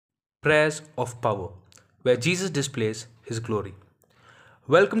Prayers of Power, where Jesus displays his glory.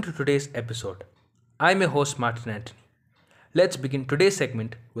 Welcome to today's episode. I'm your host, Martin Anthony. Let's begin today's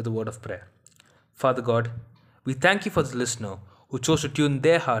segment with a word of prayer. Father God, we thank you for the listener who chose to tune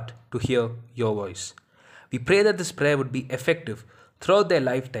their heart to hear your voice. We pray that this prayer would be effective throughout their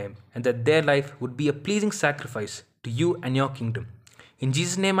lifetime and that their life would be a pleasing sacrifice to you and your kingdom. In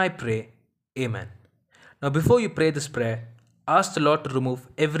Jesus' name I pray, Amen. Now, before you pray this prayer, ask the Lord to remove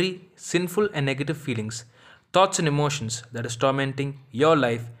every sinful and negative feelings, thoughts, and emotions that is tormenting your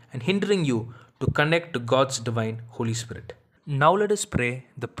life and hindering you to connect to God's divine Holy Spirit. Now, let us pray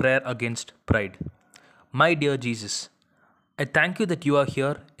the prayer against pride. My dear Jesus, I thank you that you are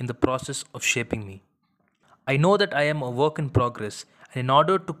here in the process of shaping me. I know that I am a work in progress, and in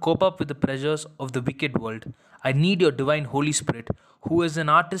order to cope up with the pressures of the wicked world, I need your divine Holy Spirit, who is an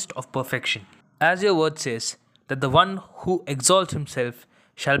artist of perfection. As your word says, that the one who exalts himself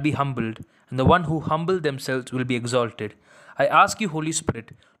shall be humbled, and the one who humble themselves will be exalted. I ask you, Holy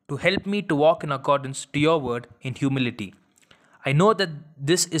Spirit, to help me to walk in accordance to your word in humility. I know that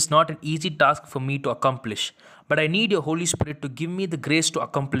this is not an easy task for me to accomplish, but I need your Holy Spirit to give me the grace to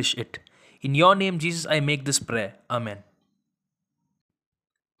accomplish it. In your name, Jesus, I make this prayer. Amen.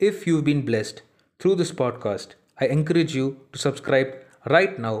 If you've been blessed through this podcast, I encourage you to subscribe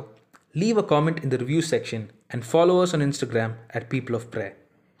right now, leave a comment in the review section, and follow us on Instagram at People of Prayer,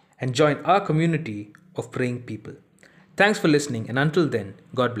 and join our community of praying people. Thanks for listening, and until then,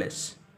 God bless.